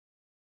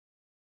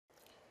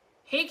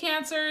Hey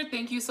Cancer,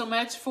 thank you so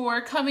much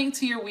for coming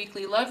to your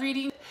weekly love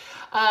reading.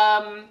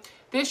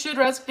 This should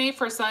resonate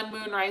for Sun,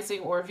 Moon, Rising,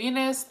 or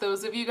Venus.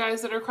 Those of you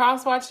guys that are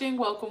cross-watching,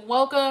 welcome,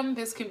 welcome.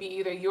 This can be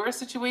either your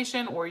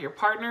situation or your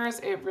partner's.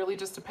 It really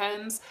just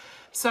depends.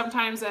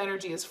 Sometimes the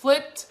energy is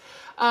flipped.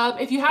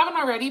 If you haven't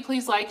already,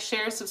 please like,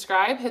 share,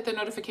 subscribe, hit the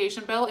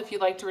notification bell if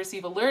you'd like to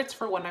receive alerts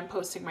for when I'm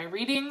posting my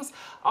readings.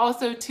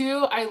 Also,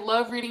 too, I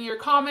love reading your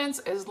comments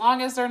as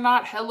long as they're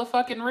not hella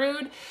fucking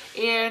rude.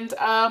 And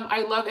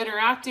I love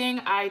interacting.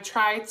 I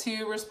try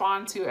to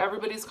respond to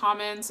everybody's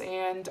comments,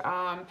 and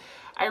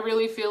I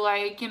really feel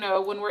like, you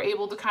know, when we're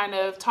able to kind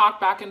of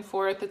talk back and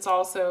forth, it's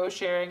also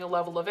sharing a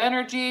level of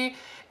energy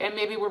and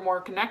maybe we're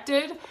more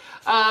connected.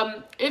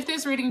 If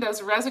this reading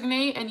does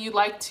resonate and you'd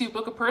like to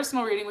book a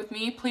personal reading with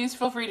me, please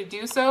feel free to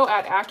do so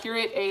at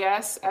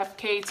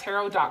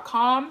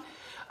accurateasfktarot.com.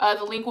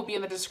 The link will be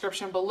in the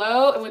description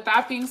below. And with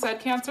that being said,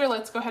 Cancer,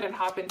 let's go ahead and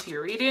hop into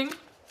your reading.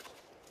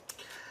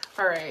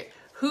 All right.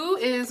 Who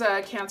is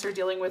Cancer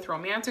dealing with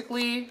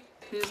romantically?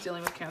 Who's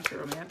dealing with Cancer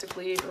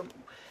romantically?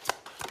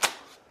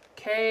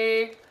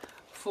 Okay,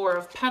 Four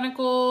of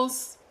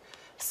Pentacles.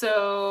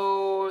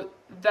 So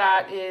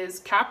that is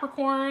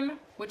Capricorn,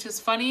 which is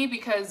funny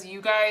because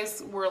you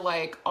guys were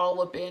like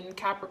all up in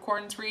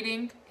Capricorn's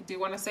reading. I do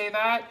want to say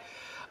that.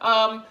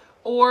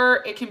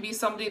 Or it can be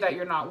somebody that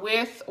you're not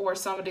with, or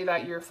somebody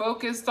that you're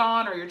focused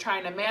on, or you're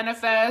trying to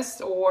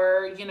manifest,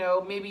 or, you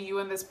know, maybe you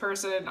and this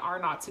person are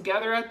not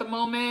together at the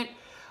moment,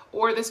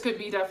 or this could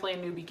be definitely a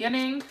new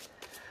beginning.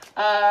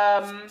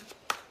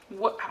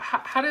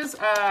 How does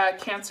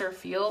Cancer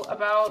feel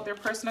about their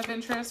person of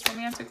interest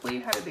romantically?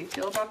 How do they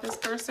feel about this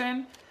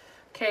person?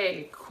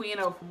 Okay, Queen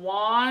of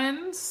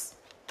Wands,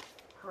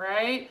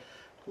 right?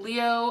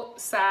 Leo,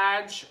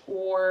 Sag,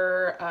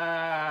 or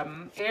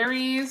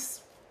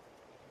Aries.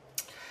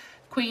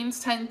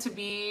 Queens tend to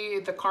be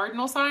the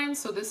cardinal signs,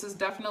 so this is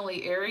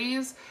definitely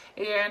Aries.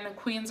 And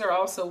queens are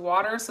also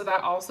water, so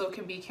that also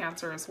can be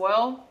Cancer as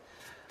well.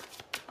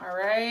 All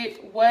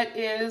right, what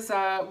is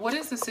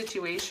the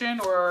situation,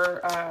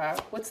 or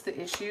what's the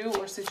issue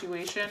or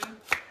situation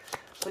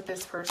with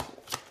this person?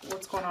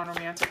 What's going on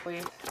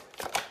romantically?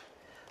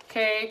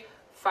 Okay,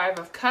 Five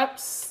of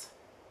Cups.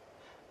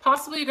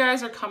 Possibly you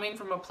guys are coming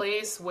from a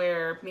place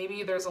where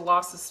maybe there's a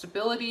loss of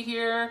stability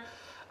here.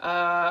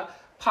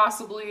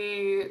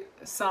 Possibly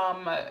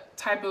some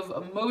type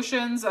of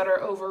emotions that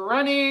are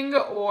overrunning,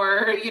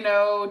 or, you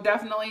know,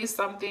 definitely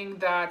something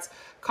that's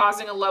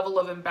causing a level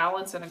of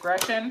imbalance and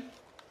aggression.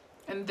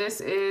 And this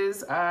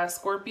is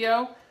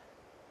Scorpio.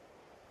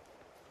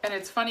 And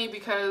it's funny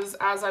because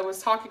as I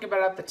was talking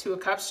about it, the Two of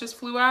Cups just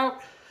flew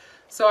out.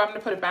 So I'm going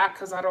to put it back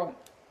because I don't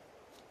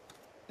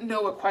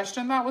know what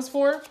question that was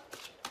for.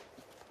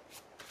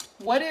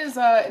 What is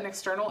an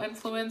external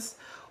influence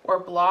or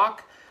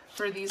block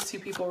for these two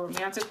people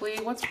romantically?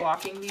 What's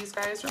blocking these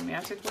guys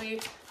romantically?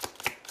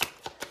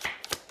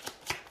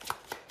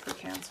 For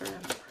Cancer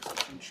and their person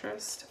of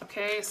interest.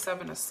 Okay,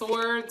 Seven of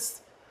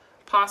Swords.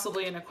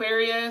 Possibly an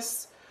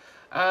Aquarius.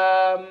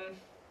 I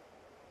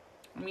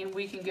mean,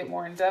 we can get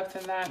more in depth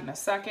in that in a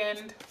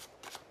second.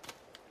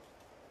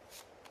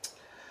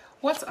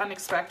 What's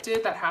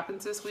unexpected that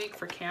happens this week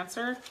for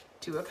Cancer?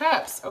 Two of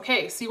Cups.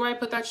 Okay, see where I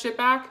put that shit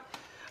back?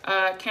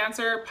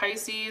 Cancer,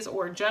 Pisces,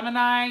 or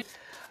Gemini.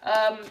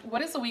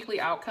 What is the weekly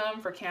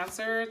outcome for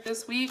Cancer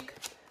this week?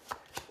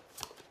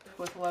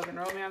 With love and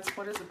romance,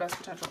 what is the best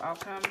potential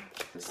outcome?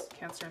 This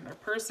Cancer and their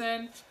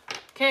person.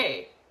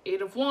 Okay.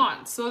 Eight of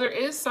Wands. So there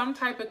is some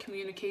type of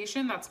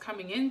communication that's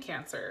coming in,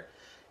 Cancer.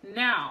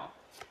 Now,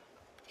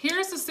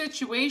 here's the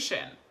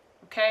situation,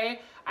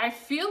 okay? I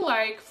feel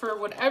like for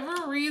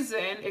whatever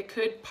reason, it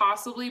could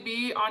possibly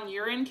be on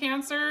your end,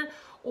 Cancer,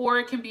 or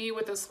it can be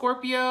with a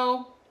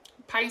Scorpio,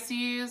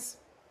 Pisces,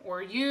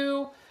 or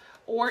you,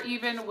 or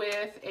even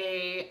with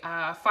a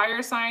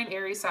fire sign,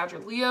 Aries, Sag, or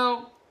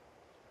Leo.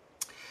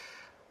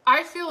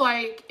 I feel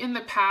like in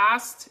the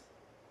past,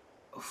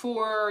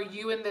 for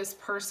you and this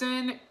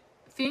person,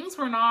 things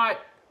were not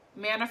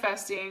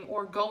manifesting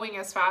or going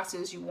as fast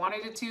as you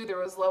wanted it to. There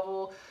was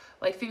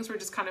like things were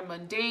just kind of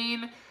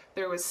mundane.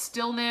 There was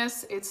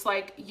stillness. It's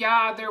like,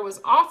 yeah, there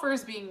was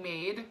offers being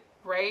made,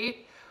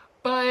 right?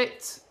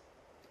 But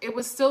it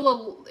was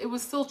still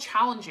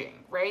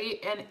challenging,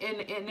 right?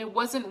 And it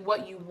wasn't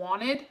what you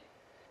wanted.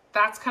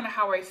 That's kind of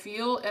how I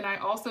feel. And I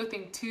also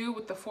think too,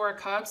 with the Four of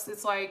Cups,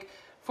 it's like,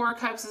 Four of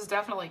Cups is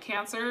definitely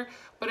Cancer,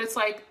 but it's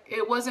like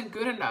it wasn't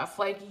good enough.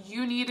 Like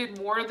you needed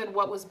more than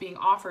what was being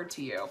offered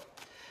to you.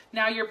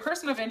 Now your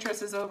person of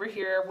interest is over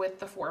here with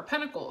the Four of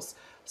Pentacles.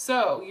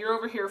 So you're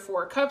over here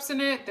Four of Cups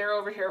in it. They're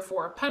over here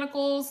Four of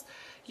Pentacles.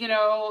 You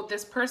know,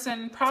 this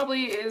person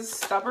probably is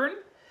stubborn.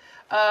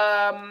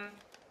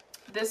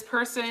 This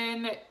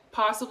person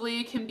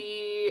possibly can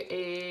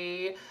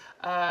be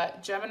a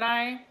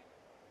Gemini,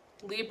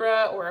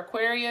 Libra, or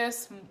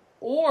Aquarius,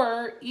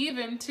 or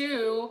even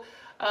too,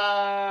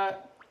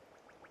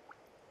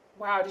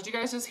 wow, did you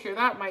guys just hear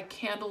that? My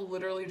candle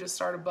literally just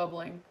started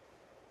bubbling.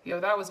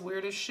 Yo, that was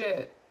weird as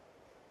shit.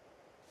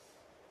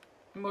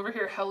 I'm over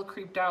here hella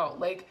creeped out.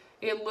 Like,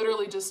 it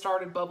literally just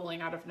started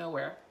bubbling out of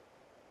nowhere.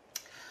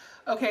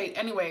 Okay,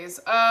 anyways,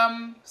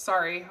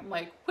 sorry. I'm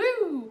like,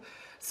 woo!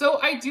 So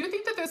I do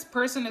think that this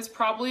person is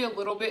probably a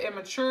little bit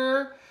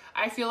immature.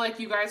 I feel like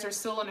you guys are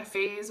still in a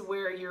phase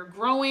where you're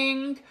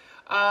growing.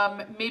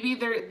 Maybe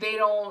they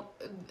don't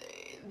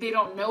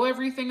know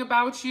everything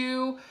about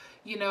you.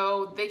 You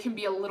know, they can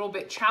be a little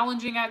bit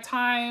challenging at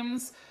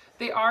times.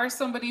 They are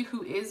somebody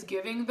who is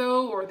giving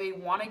though, or they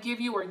want to give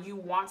you, or you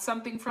want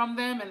something from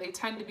them, and they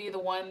tend to be the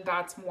one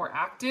that's more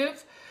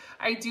active.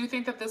 I do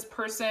think that this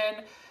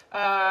person,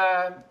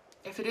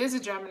 if it is a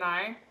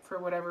Gemini, for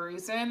whatever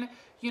reason,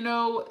 you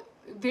know,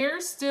 they're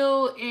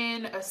still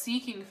in a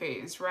seeking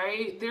phase,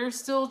 right? They're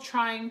still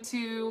trying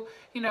to,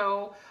 you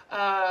know,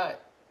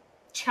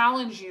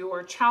 challenge you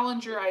or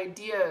challenge your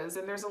ideas.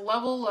 And there's a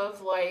level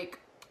of like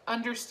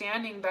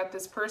understanding that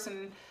this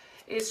person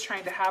is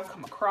trying to have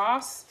come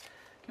across.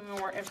 Give me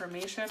more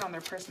information on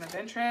their person of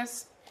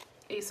interest.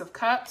 Ace of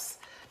Cups.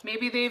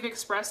 Maybe they've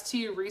expressed to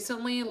you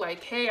recently,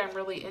 like, hey, I'm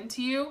really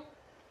into you.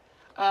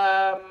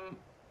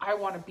 I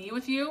want to be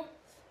with you.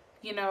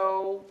 You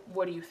know,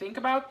 what do you think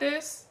about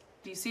this?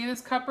 Do you see this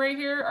cup right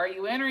here? Are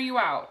you in or are you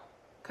out?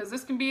 Because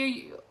this can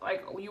be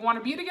like, you want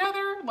to be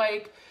together?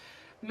 Like,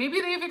 maybe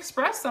they've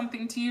expressed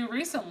something to you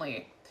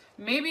recently.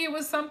 Maybe it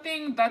was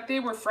something that they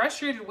were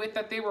frustrated with,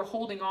 that they were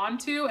holding on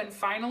to, and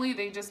finally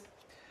they just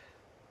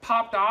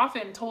popped off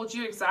and told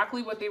you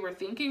exactly what they were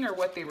thinking or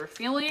what they were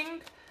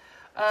feeling.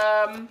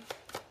 Another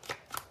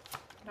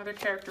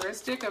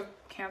characteristic of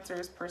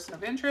Cancer's person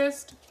of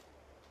interest.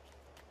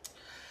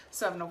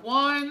 Seven of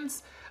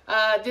Wands.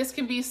 This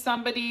can be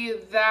somebody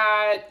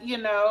that, you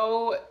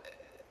know,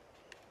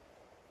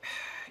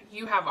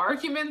 you have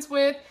arguments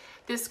with.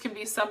 This can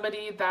be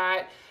somebody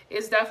that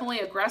is definitely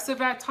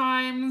aggressive at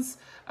times.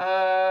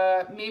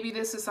 Maybe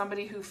this is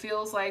somebody who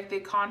feels like they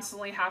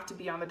constantly have to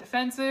be on the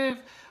defensive,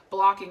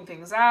 blocking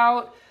things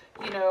out.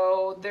 You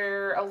know,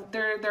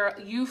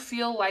 you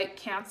feel like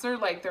Cancer,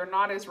 like they're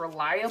not as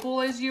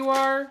reliable as you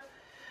are.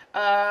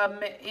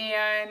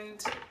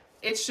 And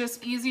it's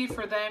just easy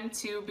for them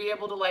to be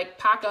able to like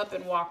pack up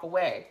and walk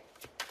away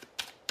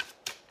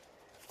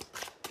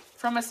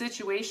from a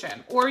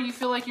situation. Or you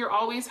feel like you're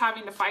always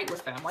having to fight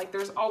with them. Like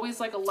there's always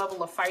like a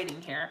level of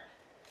fighting here.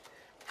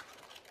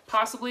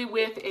 Possibly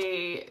with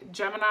a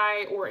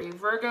Gemini or a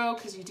Virgo,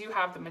 because you do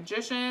have the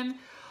Magician.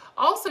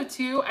 Also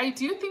too, I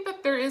do think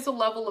that there is a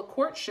level of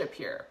courtship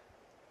here.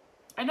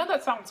 I know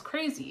that sounds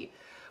crazy,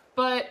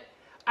 but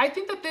I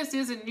think that this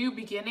is a new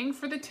beginning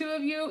for the two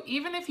of you.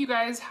 Even if you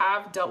guys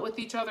have dealt with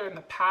each other in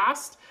the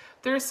past,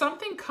 there's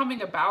something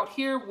coming about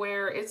here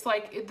where it's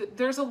like,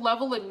 there's a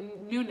level of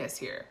newness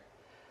here.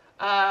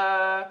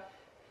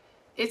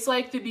 It's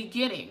like the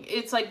beginning.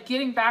 It's like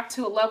getting back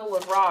to a level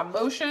of raw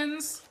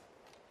emotions.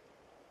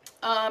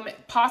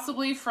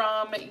 Possibly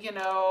from, you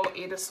know,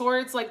 Eight of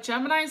Swords. Like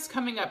Gemini's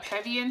coming up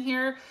heavy in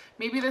here.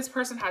 Maybe this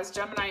person has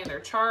Gemini in their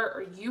chart,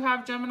 or you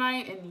have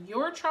Gemini in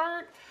your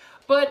chart.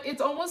 But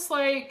it's almost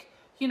like,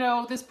 you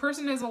know, this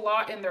person is a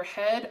lot in their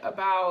head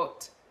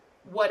about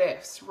what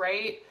ifs,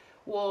 right?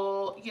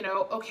 Well, you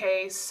know,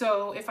 okay,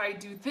 so if I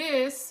do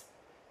this,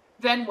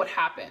 then what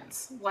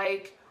happens?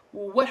 Like,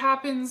 well, what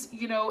happens,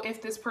 you know,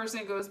 if this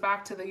person goes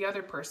back to the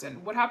other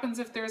person? What happens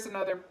if there's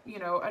another, you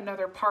know,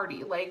 another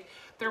party? Like,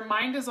 their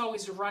mind is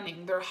always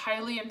running. They're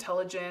highly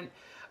intelligent.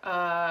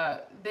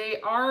 They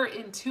are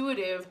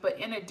intuitive, but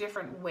in a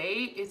different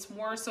way. It's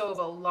more so of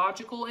a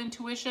logical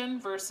intuition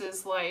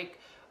versus like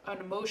an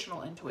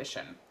emotional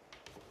intuition.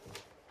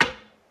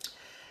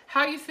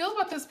 How you feel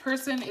about this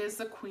person is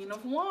the Queen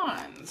of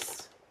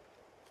Wands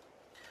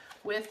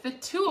with the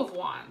Two of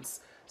Wands.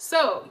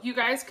 So you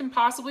guys can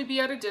possibly be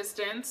at a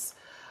distance.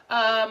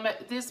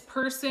 This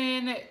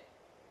person,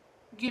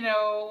 you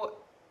know,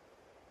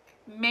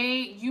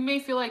 you may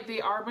feel like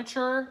they are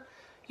mature,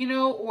 you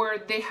know, or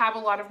they have a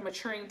lot of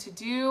maturing to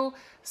do.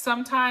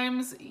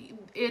 Sometimes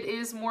it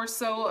is more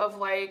so of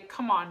like,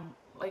 come on,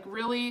 like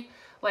really,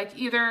 like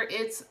either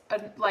it's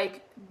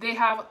like they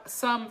have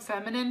some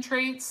feminine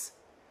traits.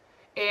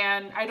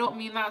 And I don't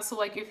mean that so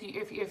like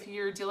if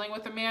you're dealing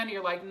with a man,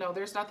 you're like, no,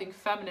 there's nothing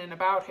feminine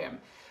about him.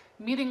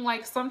 Meaning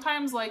like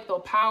sometimes like they'll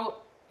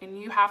pout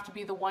and you have to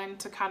be the one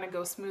to kind of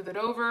go smooth it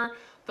over.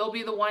 They'll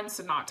be the ones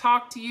to not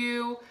talk to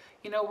you,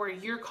 you know, where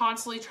you're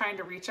constantly trying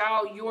to reach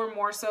out. You're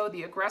more so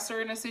the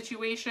aggressor in a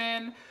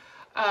situation.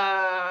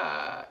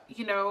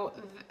 You know,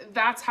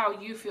 that's how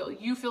you feel.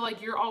 You feel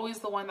like you're always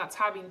the one that's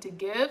having to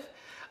give.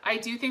 I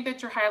do think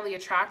that you're highly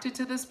attracted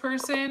to this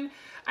person.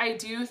 I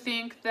do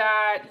think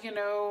that, you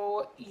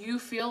know, you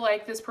feel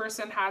like this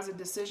person has a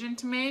decision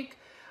to make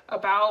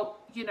about,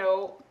 you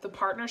know, the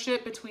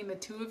partnership between the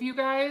two of you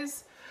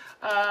guys.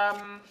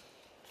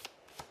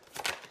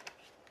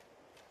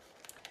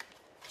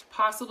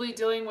 Possibly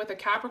dealing with a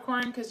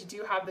Capricorn because you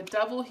do have the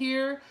Devil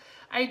here.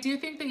 I do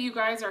think that you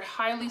guys are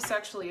highly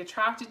sexually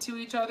attracted to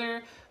each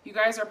other. You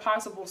guys are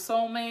possible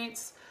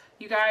soulmates.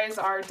 You guys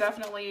are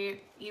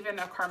definitely even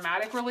a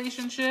karmatic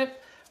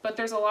relationship, but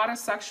there's a lot of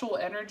sexual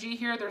energy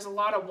here. There's a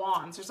lot of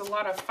wands. There's a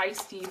lot of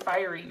feisty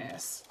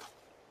fieriness.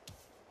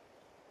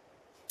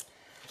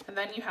 And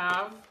then you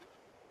have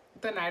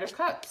the Knight of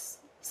Cups.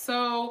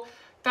 So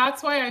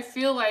that's why I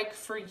feel like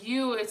for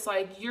you, it's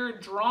like you're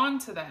drawn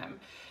to them.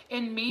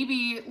 And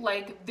maybe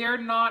like they're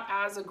not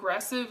as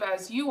aggressive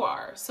as you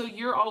are. So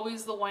you're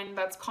always the one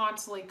that's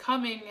constantly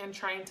coming and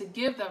trying to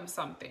give them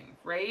something,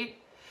 right?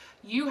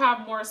 You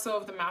have more so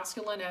of the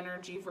masculine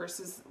energy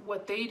versus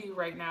what they do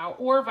right now,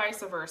 or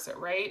vice versa,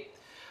 right?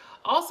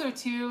 Also,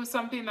 too,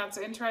 something that's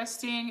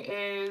interesting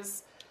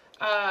is,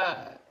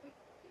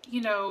 you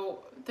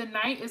know, the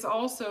Knight is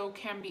also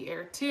can be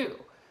air too.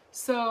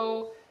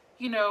 So,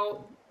 you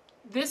know,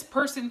 this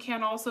person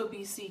can also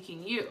be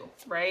seeking you,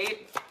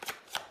 right?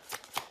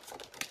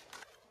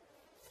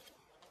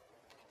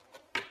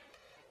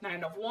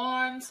 Nine of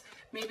Wands,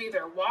 maybe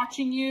they're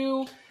watching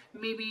you,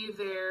 maybe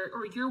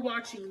or you're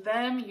watching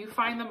them. You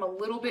find them a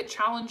little bit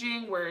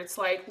challenging where it's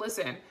like,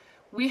 listen,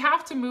 we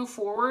have to move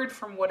forward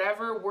from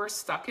whatever we're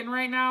stuck in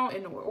right now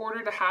in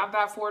order to have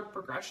that forward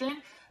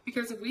progression.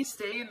 Because if we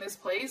stay in this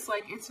place,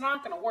 like it's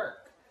not going to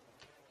work.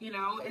 You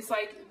know, it's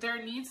like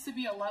there needs to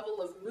be a level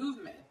of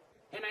movement.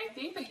 And I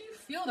think that you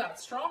feel that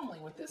strongly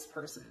with this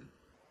person.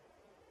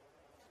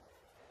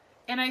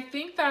 And I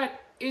think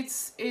that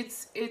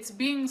it's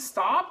being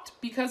stopped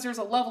because there's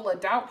a level of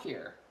doubt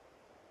here,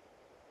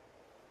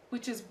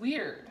 which is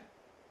weird.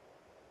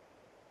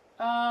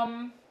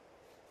 Why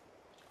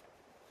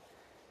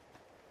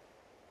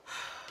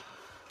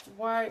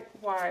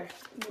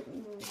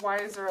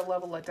is there a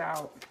level of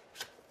doubt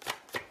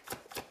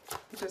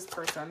with this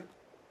person?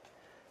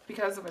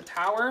 Because of a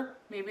tower?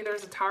 Maybe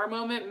there's a tower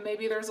moment.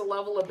 Maybe there's a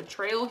level of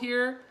betrayal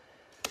here.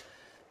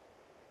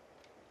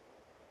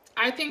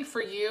 I think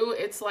for you,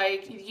 it's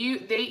like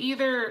they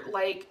either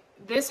like,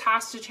 this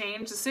has to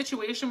change. The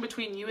situation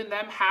between you and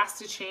them has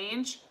to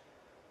change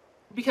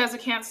because it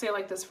can't stay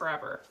like this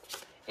forever.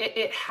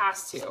 It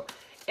has to.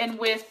 And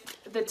with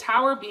the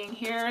tower being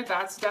here,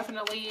 that's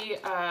definitely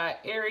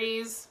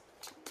Aries,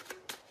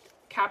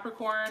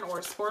 Capricorn,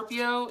 or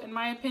Scorpio, in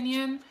my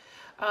opinion.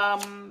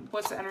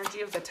 What's the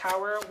energy of the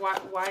tower?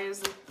 Why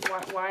is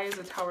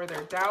the tower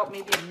there? Doubt,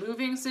 maybe a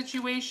moving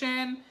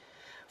situation.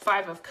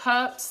 Five of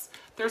Cups.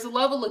 There's a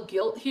level of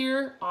guilt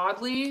here,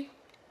 oddly.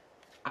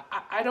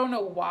 I don't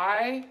know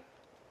why.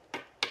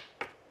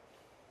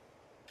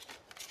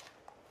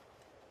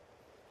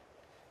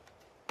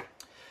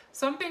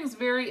 Something's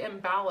very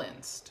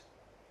imbalanced.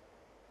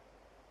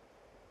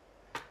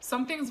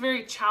 Something's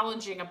very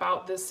challenging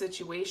about this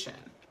situation.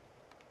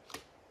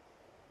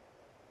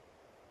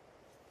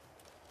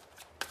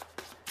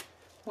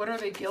 What are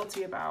they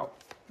guilty about?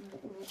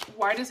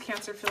 Why does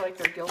Cancer feel like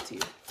they're guilty?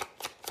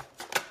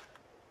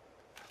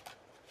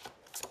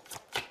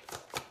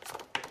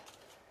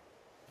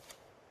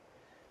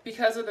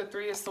 Because of the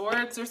Three of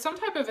Swords, there's some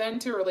type of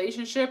end to a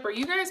relationship, or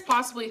you guys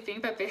possibly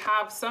think that they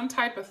have some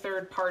type of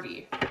third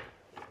party.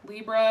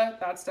 Libra,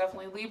 that's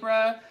definitely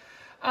Libra.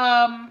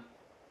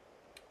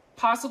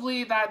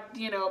 Possibly that,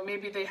 you know,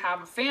 maybe they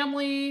have a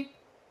family,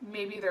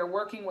 maybe they're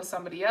working with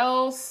somebody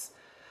else.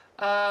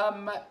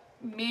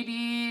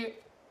 Maybe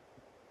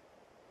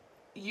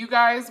you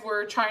guys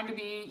were trying to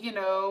be, you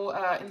know,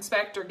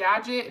 Inspector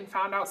Gadget and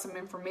found out some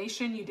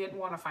information you didn't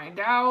want to find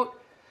out.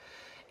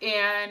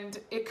 And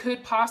it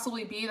could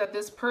possibly be that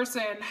this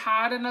person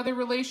had another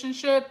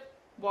relationship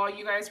while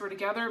you guys were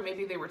together.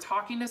 Maybe they were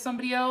talking to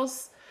somebody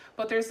else,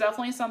 but there's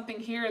definitely something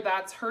here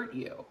that's hurt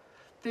you.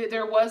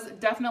 There was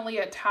definitely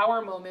a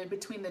tower moment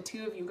between the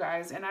two of you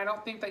guys, and I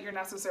don't think that you're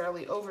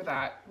necessarily over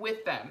that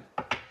with them.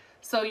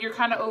 So you're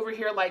kind of over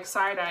here like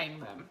side-eyeing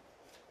them.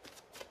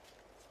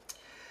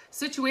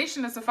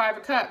 Situation is the Five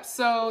of Cups.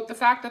 So the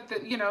fact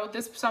that, you know,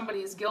 this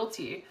somebody is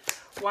guilty.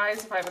 Why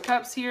is the Five of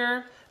Cups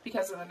here?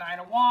 Because of the Nine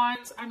of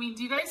Wands. I mean,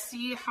 do you guys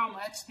see how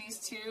much these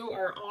two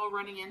are all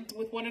running in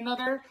with one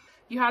another?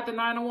 You had the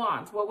Nine of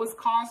Wands. What was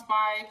caused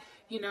by,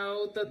 you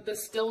know, the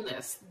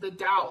stillness, the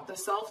doubt, the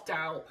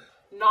self-doubt,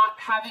 not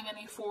having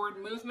any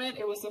forward movement?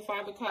 It was the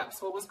Five of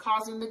Cups. What was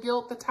causing the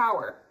guilt? The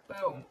Tower.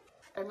 Boom.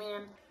 I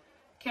mean,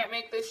 can't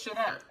make this shit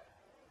up.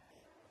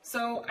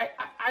 So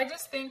I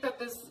just think that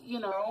this, you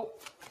know,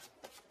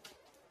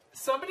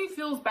 somebody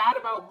feels bad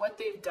about what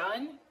they've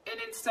done, and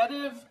instead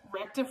of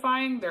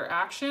rectifying their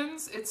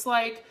actions, it's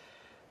like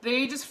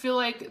they just feel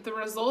like the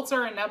results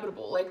are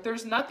inevitable. Like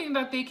there's nothing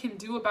that they can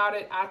do about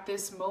it at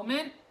this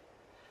moment,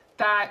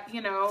 that,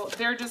 you know,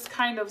 they're just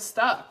kind of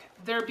stuck.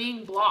 They're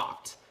being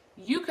blocked.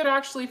 You could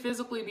actually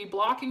physically be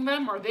blocking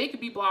them, or they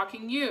could be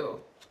blocking you.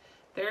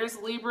 There's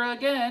Libra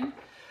again.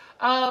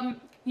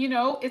 You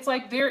know, it's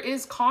like there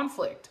is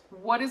conflict.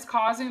 What is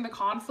causing the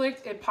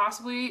conflict? It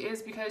possibly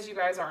is because you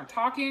guys aren't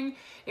talking.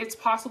 It's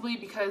possibly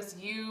because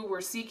you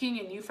were seeking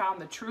and you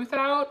found the truth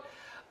out.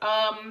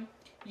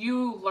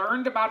 You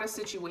learned about a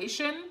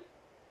situation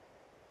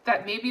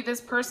that maybe this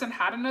person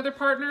had another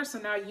partner, so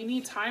now you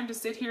need time to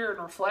sit here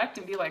and reflect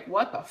and be like,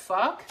 what the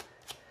fuck?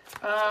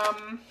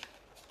 I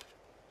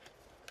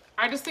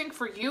just think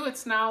for you,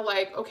 it's now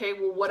like, okay,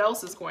 well, what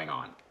else is going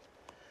on?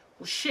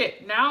 Well,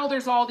 shit, now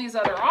there's all these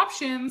other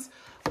options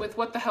with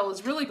what the hell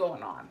is really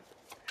going on.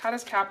 How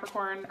does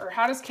Capricorn, or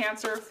how does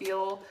Cancer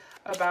feel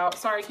about,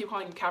 sorry, I keep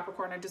calling you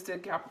Capricorn. I just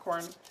did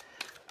Capricorn.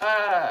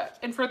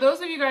 And for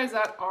those of you guys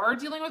that are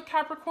dealing with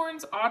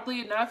Capricorns,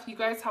 oddly enough, you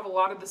guys have a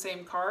lot of the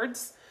same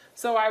cards.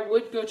 So I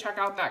would go check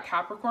out that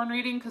Capricorn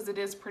reading because it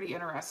is pretty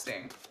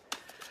interesting.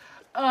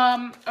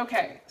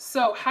 Okay,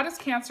 so how does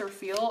Cancer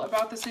feel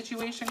about the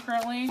situation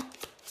currently?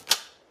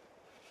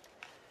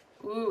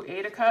 Ooh,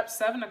 8 of Cups,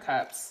 7 of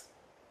Cups.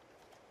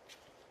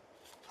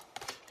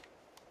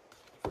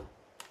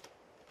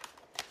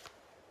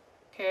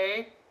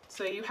 Okay,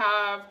 so you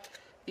have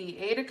the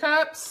 8 of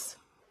Cups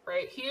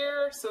right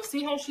here. So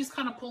see how she's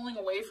kind of pulling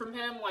away from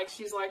him? Like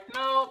she's like,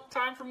 no,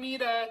 time for me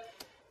to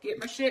get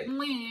my shit and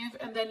leave.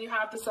 And then you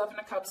have the 7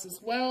 of Cups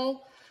as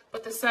well.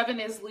 But the 7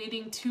 is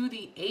leading to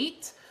the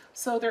 8.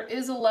 So there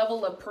is a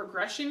level of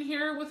progression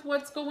here with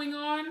what's going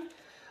on.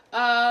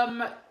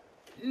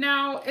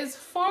 Now, as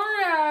far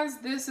as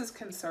this is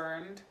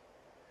concerned,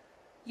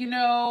 you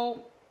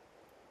know,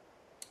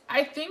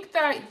 I think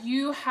that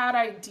you had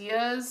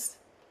ideas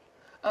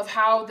of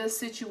how this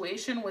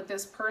situation with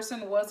this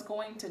person was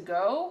going to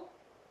go.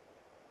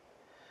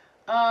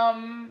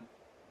 And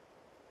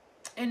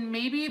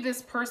maybe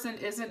this person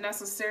isn't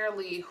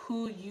necessarily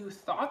who you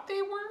thought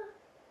they were.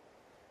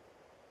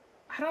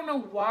 I don't know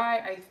why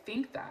I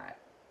think that.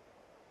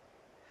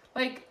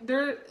 Like,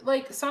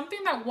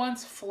 something that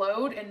once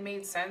flowed and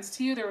made sense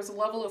to you, there was a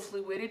level of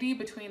fluidity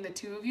between the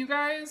two of you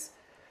guys,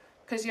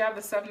 because you have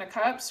the 7 of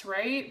Cups,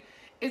 right?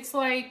 It's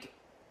like,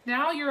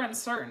 now you're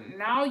uncertain.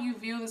 Now you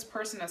view this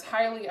person as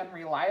highly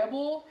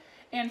unreliable.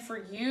 And for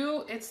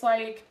you, it's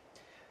like,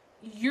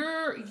 you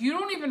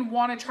don't even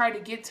want to try to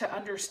get to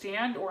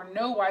understand or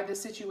know why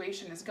this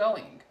situation is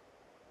going.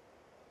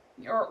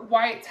 Or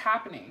why it's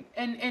happening.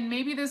 And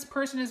maybe this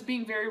person is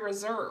being very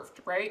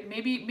reserved, right?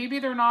 Maybe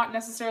they're not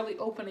necessarily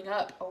opening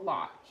up a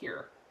lot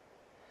here.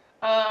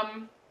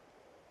 But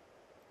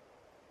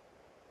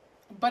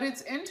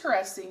it's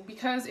interesting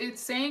because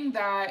it's saying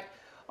that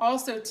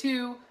also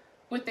too,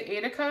 with the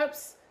 8 of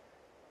Cups,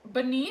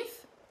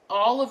 beneath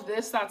all of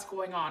this that's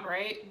going on,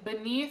 right?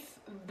 Beneath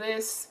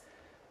this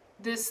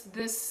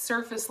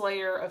surface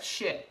layer of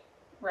shit,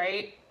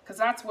 right? Because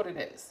that's what it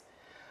is.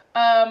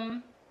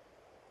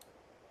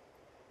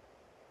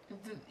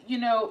 You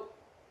know,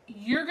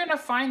 you're going to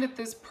find that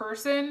this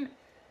person,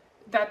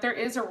 that there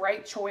is a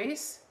right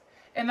choice,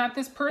 and that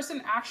this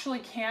person actually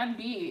can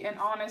be an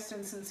honest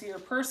and sincere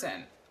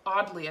person,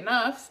 oddly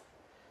enough.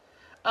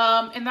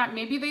 And that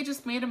maybe they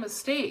just made a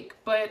mistake.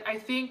 But I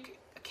think,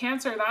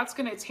 Cancer, that's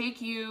going to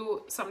take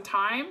you some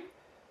time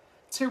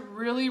to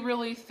really,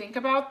 really think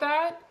about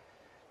that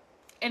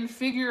and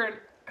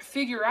figure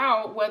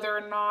out whether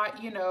or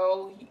not, you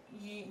know,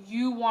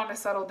 you want to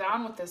settle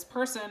down with this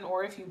person,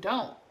 or if you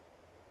don't.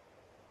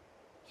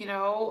 You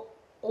know,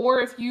 or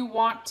if you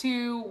want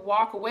to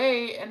walk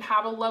away and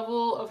have a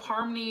level of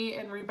harmony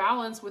and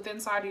rebalance with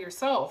inside of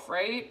yourself,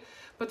 right?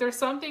 But there's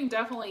something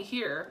definitely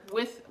here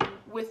with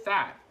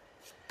that.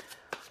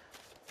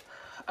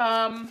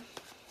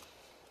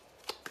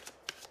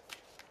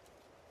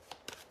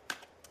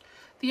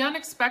 The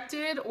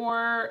unexpected,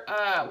 or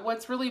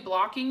what's really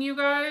blocking you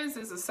guys,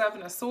 is the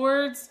 7 of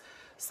Swords.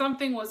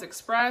 Something was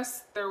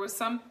expressed. There was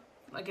some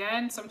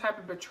type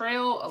of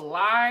betrayal, a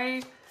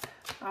lie.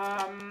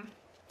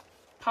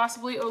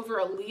 Possibly over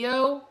a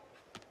Leo,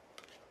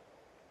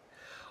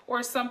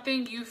 or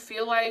something you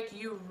feel like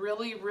you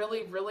really,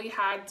 really, really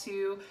had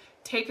to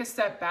take a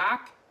step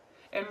back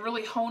and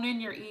really hone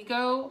in your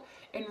ego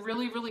and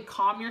really, really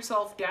calm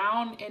yourself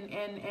down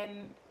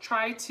and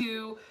try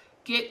to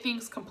get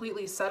things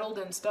completely settled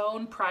in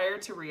stone prior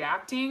to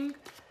reacting.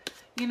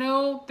 You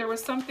know, there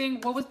was something,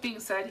 what was being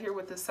said here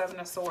with the 7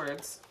 of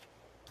Swords?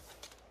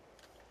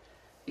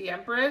 The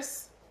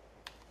Empress.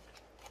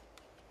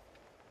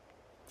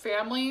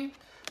 Family.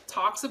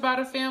 Talks about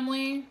a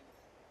family.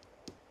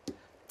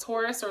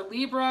 Taurus or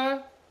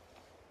Libra.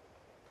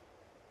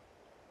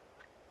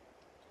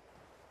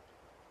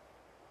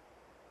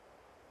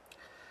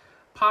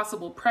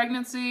 Possible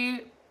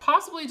pregnancy.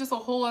 Possibly just a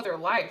whole other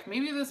life.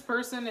 Maybe this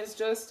person is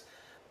just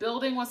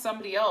building with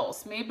somebody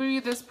else. Maybe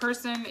this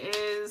person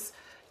is,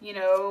 you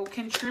know,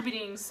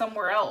 contributing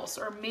somewhere else.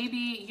 Or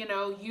maybe, you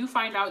know, you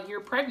find out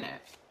you're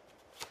pregnant.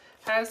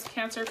 How does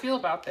Cancer feel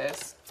about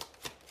this?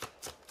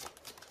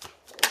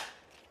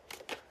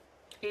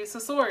 Ace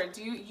of Swords.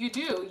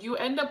 You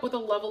end up with a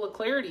level of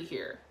clarity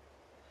here.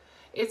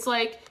 It's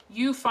like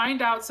you find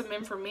out some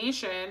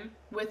information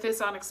with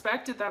this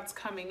unexpected that's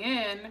coming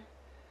in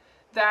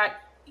that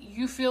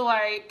you feel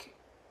like,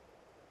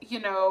 you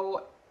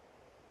know,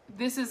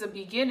 this is a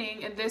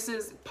beginning, and this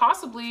is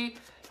possibly,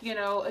 you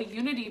know, a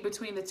unity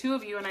between the two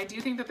of you. And I do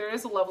think that there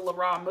is a level of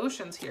raw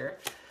emotions here.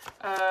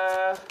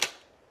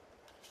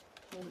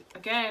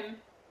 Again,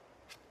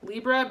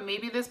 Libra,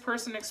 maybe this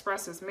person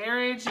expresses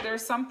marriage.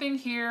 There's something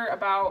here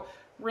about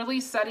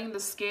really setting the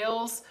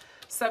scales.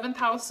 7th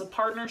house of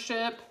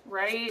partnership,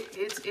 right?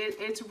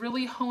 It's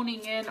really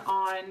honing in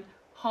on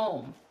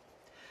home.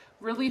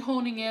 Really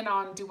honing in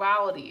on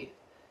duality.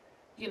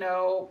 You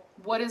know,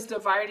 what is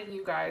dividing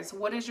you guys?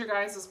 What is your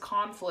guys'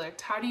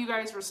 conflict? How do you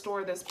guys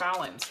restore this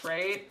balance,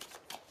 right?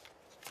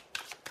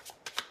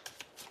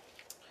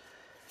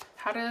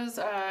 How does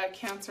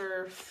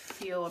Cancer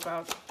feel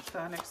about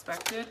the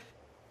unexpected?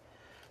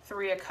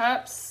 3 of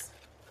Cups.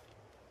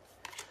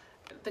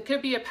 There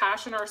could be a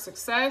passion or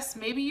success.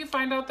 Maybe you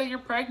find out that you're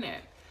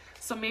pregnant.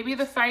 So maybe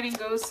the fighting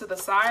goes to the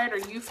side, or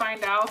you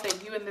find out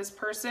that you and this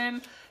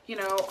person, you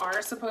know,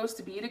 are supposed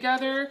to be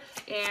together,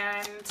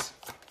 and,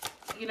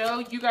 you know,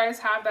 you guys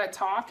have that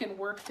talk and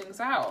work things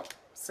out.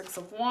 6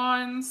 of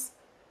Wands.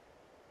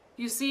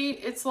 You see,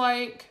 it's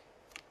like,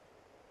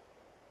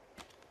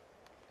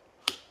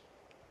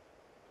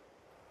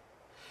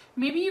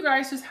 maybe you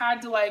guys just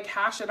had to like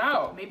hash it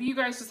out. Maybe you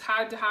guys just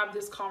had to have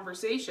this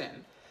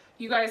conversation.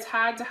 You guys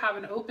had to have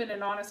an open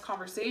and honest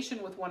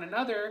conversation with one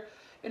another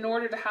in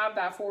order to have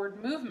that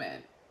forward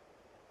movement.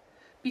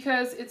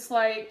 Because it's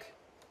like,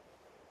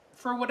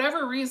 for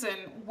whatever reason,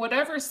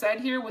 whatever's said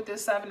here with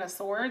this 7 of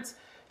Swords,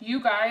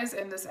 you guys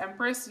and this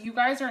Empress, you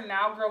guys are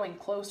now growing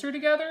closer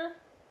together.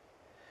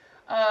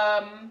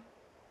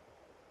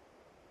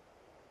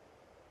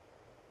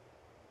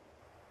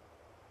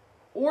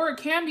 Or it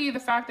can be the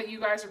fact that you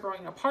guys are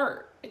growing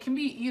apart. It can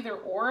be either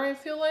or, I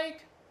feel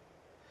like.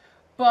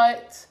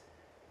 But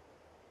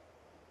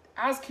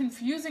as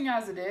confusing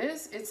as it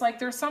is, it's like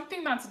there's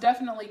something that's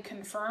definitely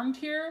confirmed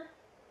here.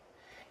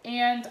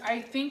 And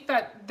I think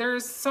that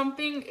there's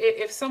something,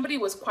 if somebody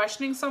was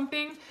questioning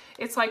something,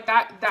 it's like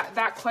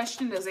that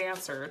question is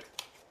answered.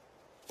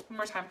 One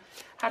more time.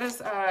 How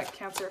does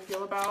Cancer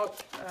feel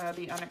about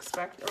the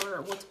unexpected,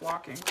 or what's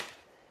blocking?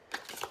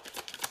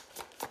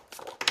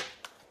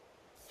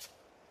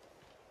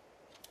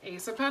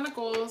 Ace of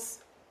Pentacles.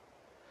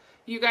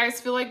 You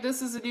guys feel like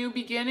this is a new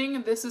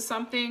beginning. This is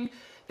something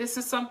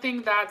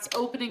that's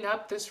opening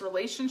up this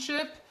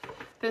relationship.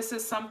 This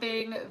is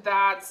something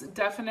that's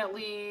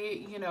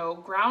definitely, you know,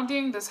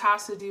 grounding. This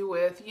has to do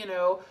with, you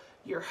know,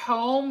 your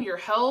home, your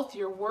health,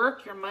 your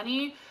work, your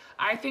money.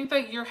 I think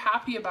that you're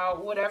happy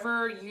about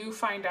whatever you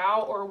find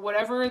out, or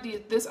whatever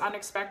this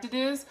unexpected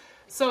is.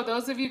 So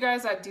those of you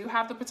guys that do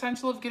have the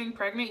potential of getting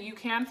pregnant, you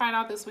can find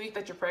out this week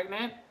that you're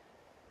pregnant.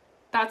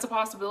 That's a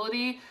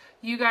possibility.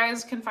 You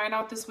guys can find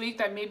out this week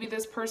that maybe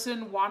this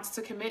person wants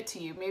to commit to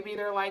you. Maybe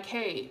they're like,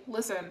 hey,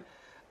 listen,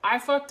 I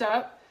fucked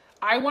up.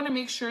 I want to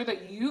make sure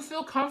that you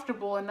feel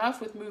comfortable enough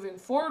with moving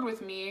forward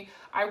with me.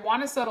 I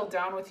want to settle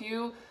down with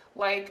you.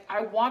 Like,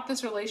 I want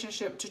this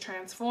relationship to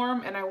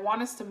transform, and I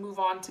want us to move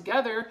on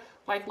together.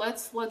 Like,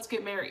 let's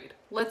get married.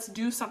 Let's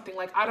do something.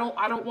 Like, I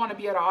don't want to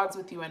be at odds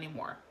with you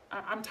anymore.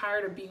 I'm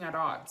tired of being at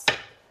odds.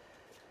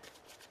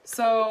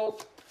 So,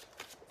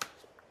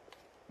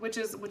 which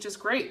is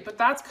great, but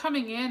that's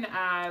coming in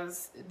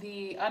as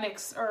the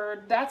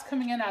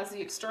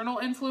external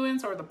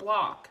influence, or the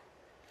block.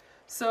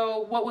 So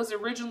what was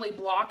originally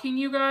blocking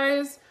you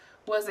guys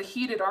was a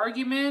heated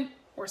argument,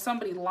 or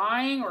somebody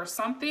lying, or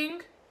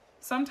something.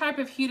 Some type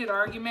of heated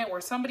argument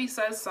where somebody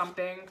says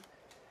something.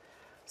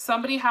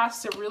 Somebody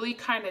has to really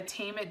kind of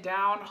tame it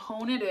down,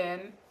 hone it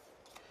in.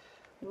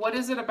 What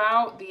is it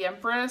about? The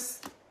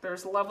Empress.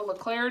 There's a level of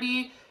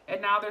clarity,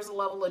 and now there's a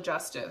level of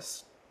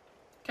justice.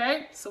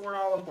 Okay, so we're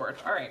all on board.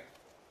 All right.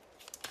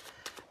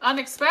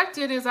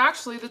 Unexpected is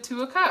actually the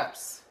 2 of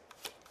Cups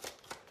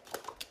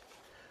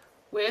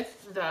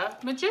with the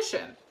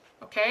Magician.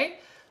 Okay,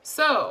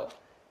 so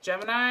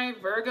Gemini,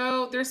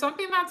 Virgo, there's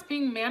something that's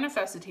being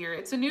manifested here.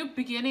 It's a new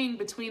beginning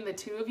between the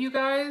 2 of you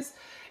guys.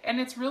 And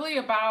it's really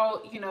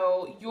about, you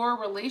know, your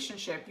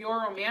relationship, your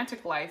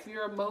romantic life,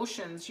 your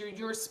emotions,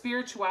 your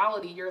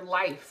spirituality, your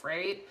life,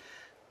 right?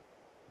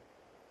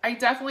 I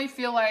definitely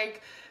feel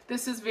like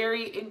this is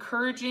very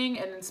encouraging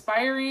and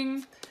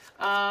inspiring.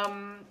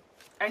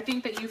 I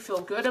think that you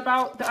feel good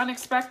about the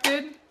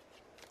unexpected.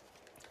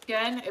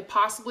 Again, it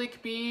possibly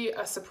could be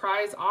a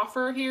surprise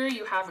offer here.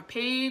 You have a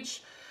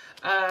page,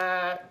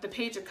 the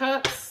Page of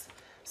Cups.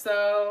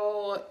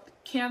 So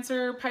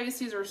Cancer,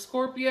 Pisces, or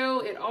Scorpio.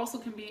 It also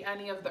can be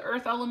any of the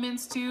earth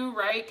elements too,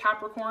 right?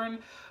 Capricorn,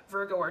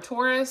 Virgo, or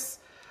Taurus.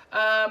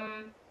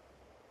 But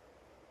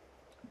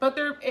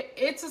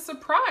it's a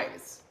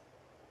surprise.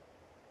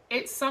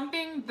 It's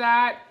something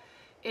that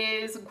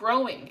is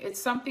growing.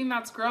 It's something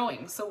that's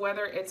growing. So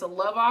whether it's a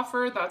love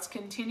offer that's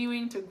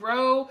continuing to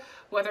grow,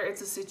 whether it's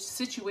a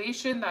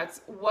situation that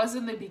was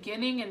in the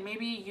beginning and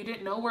maybe you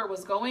didn't know where it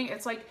was going,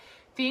 it's like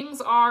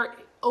things are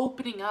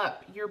opening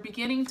up. You're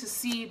beginning to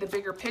see the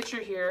bigger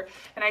picture here.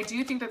 And I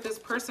do think that this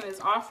person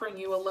is offering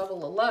you a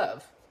level of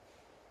love.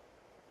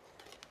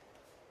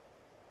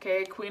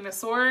 Okay, Queen of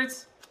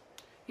Swords.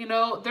 You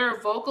know, they're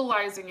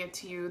vocalizing it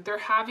to you. They're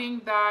having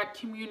that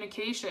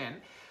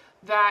communication,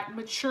 that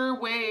mature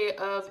way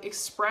of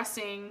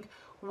expressing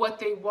what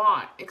they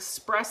want,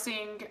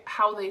 expressing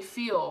how they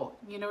feel.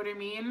 You know what I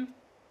mean?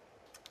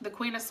 The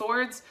Queen of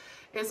Swords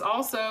is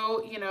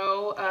also, you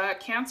know,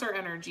 Cancer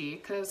energy,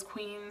 because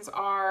queens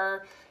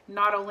are,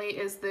 not only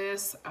is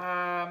this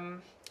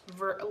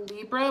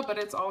Libra, but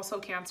it's also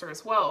Cancer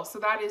as well. So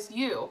that is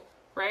you,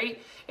 right?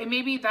 And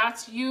maybe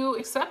that's you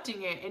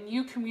accepting it and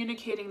you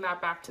communicating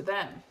that back to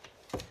them.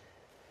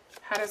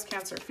 How does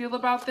Cancer feel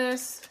about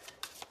this?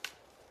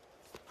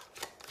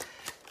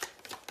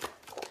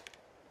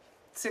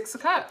 6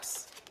 of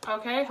Cups.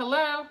 Okay,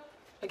 hello.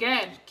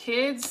 again,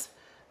 kids,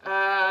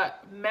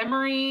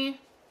 memory,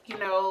 you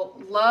know,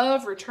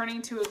 love,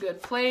 returning to a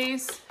good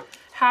place,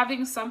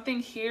 having something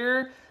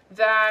here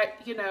that,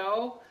 you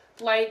know,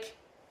 like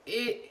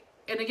it.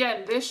 And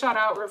again, this shot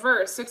out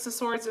reversed. Six of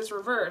Swords is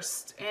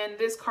reversed. And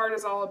this card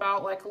is all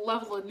about like a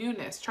level of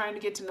newness, trying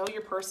to get to know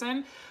your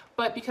person.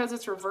 But because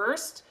it's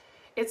reversed,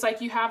 it's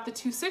like you have the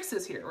two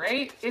sixes here,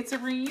 right? It's a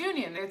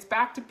reunion. It's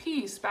back to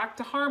peace, back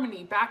to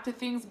harmony, back to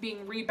things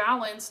being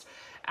rebalanced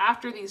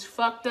after these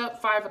fucked up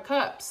Five of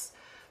Cups.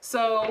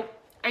 So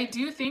I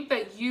do think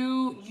that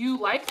you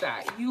like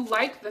that. You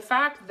like the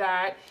fact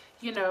that,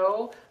 you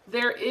know,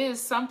 there is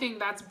something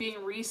that's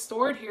being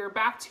restored here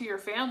back to your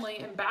family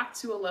and back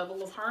to a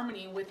level of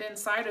harmony within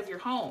inside of your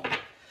home.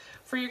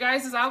 For your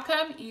guys'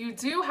 outcome, you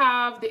do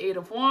have the Eight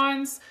of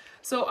Wands.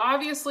 So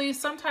obviously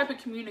some type of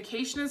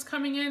communication is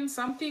coming in.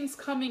 Something's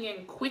coming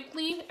in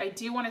quickly. I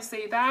do want to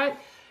say that.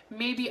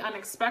 Maybe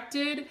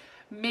unexpected.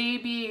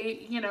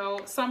 Maybe, you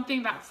know,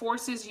 something that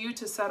forces you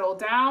to settle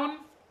down.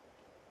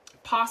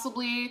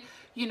 Possibly,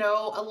 you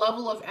know, a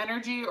level of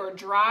energy or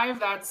drive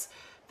that's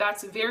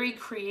very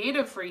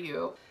creative for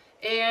you.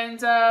 And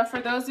for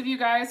those of you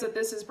guys that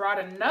this has brought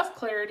enough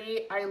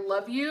clarity, I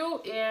love you,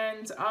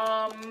 and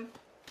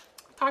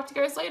talk to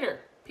you guys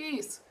later.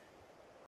 Peace.